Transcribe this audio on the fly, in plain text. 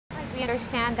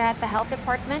understand that the health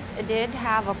department did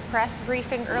have a press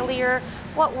briefing earlier.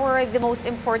 What were the most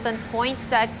important points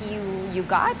that you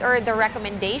got, or the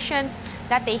recommendations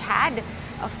that they had,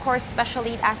 of course,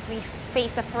 especially as we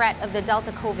face a threat of the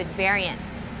Delta COVID variant?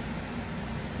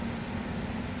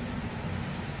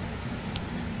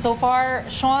 So far,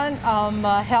 Sean,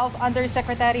 Health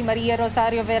Undersecretary Maria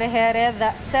Rosario Vergere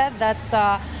said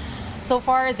that so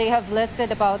far they have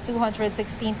listed about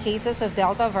 216 cases of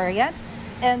Delta variant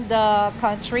in the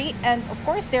country. And of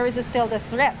course, there is still the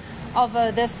threat of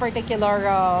this particular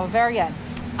variant.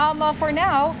 For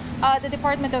now, the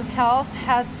Department of Health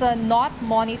has not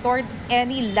monitored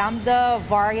any Lambda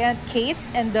variant case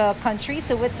in the country,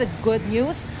 so it's a good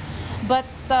news. But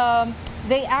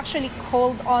they actually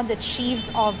called on the chiefs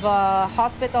of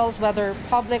hospitals, whether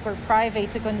public or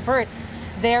private, to convert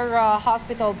their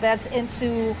hospital beds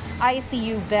into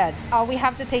ICU beds. We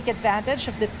have to take advantage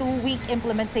of the 2-week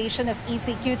implementation of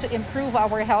ECQ to improve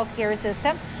our healthcare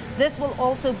system. This will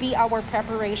also be our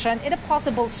preparation in a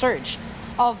possible surge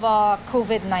of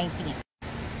COVID-19.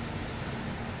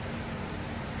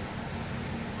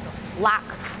 Lack.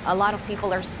 A lot of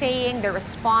people are saying the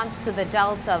response to the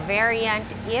Delta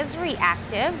variant is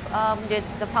reactive. Did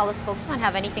the Palo spokesman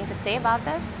have anything to say about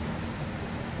this?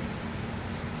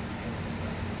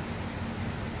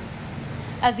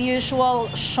 As usual,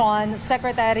 Sean,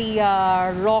 Secretary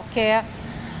Roque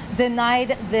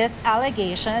denied this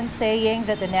allegation, saying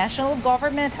that the national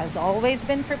government has always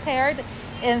been prepared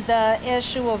in the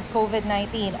issue of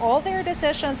COVID-19. All their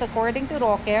decisions, according to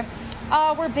Roque,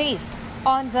 were based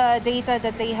on the data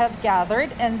that they have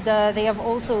gathered, and they have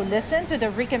also listened to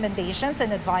the recommendations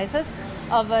and advices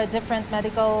of different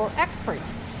medical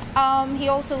experts. He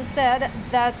also said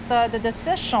that the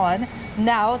decision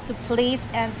now to place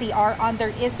NCR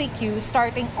under ECQ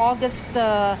starting August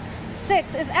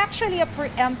 6 is actually a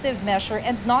preemptive measure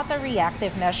and not a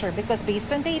reactive measure, because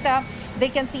based on data, they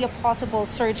can see a possible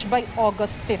surge by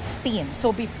August 15.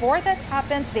 So before that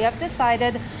happens, they have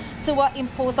decided to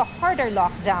impose a harder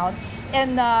lockdown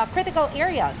in critical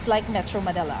areas like Metro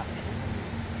Manila.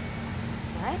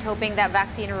 Right, hoping that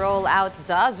vaccine rollout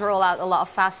does roll out a lot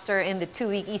faster in the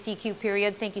 2-week ECQ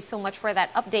period. Thank you so much for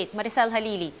that update. Maricel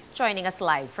Halili joining us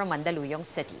live from Mandaluyong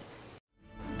City.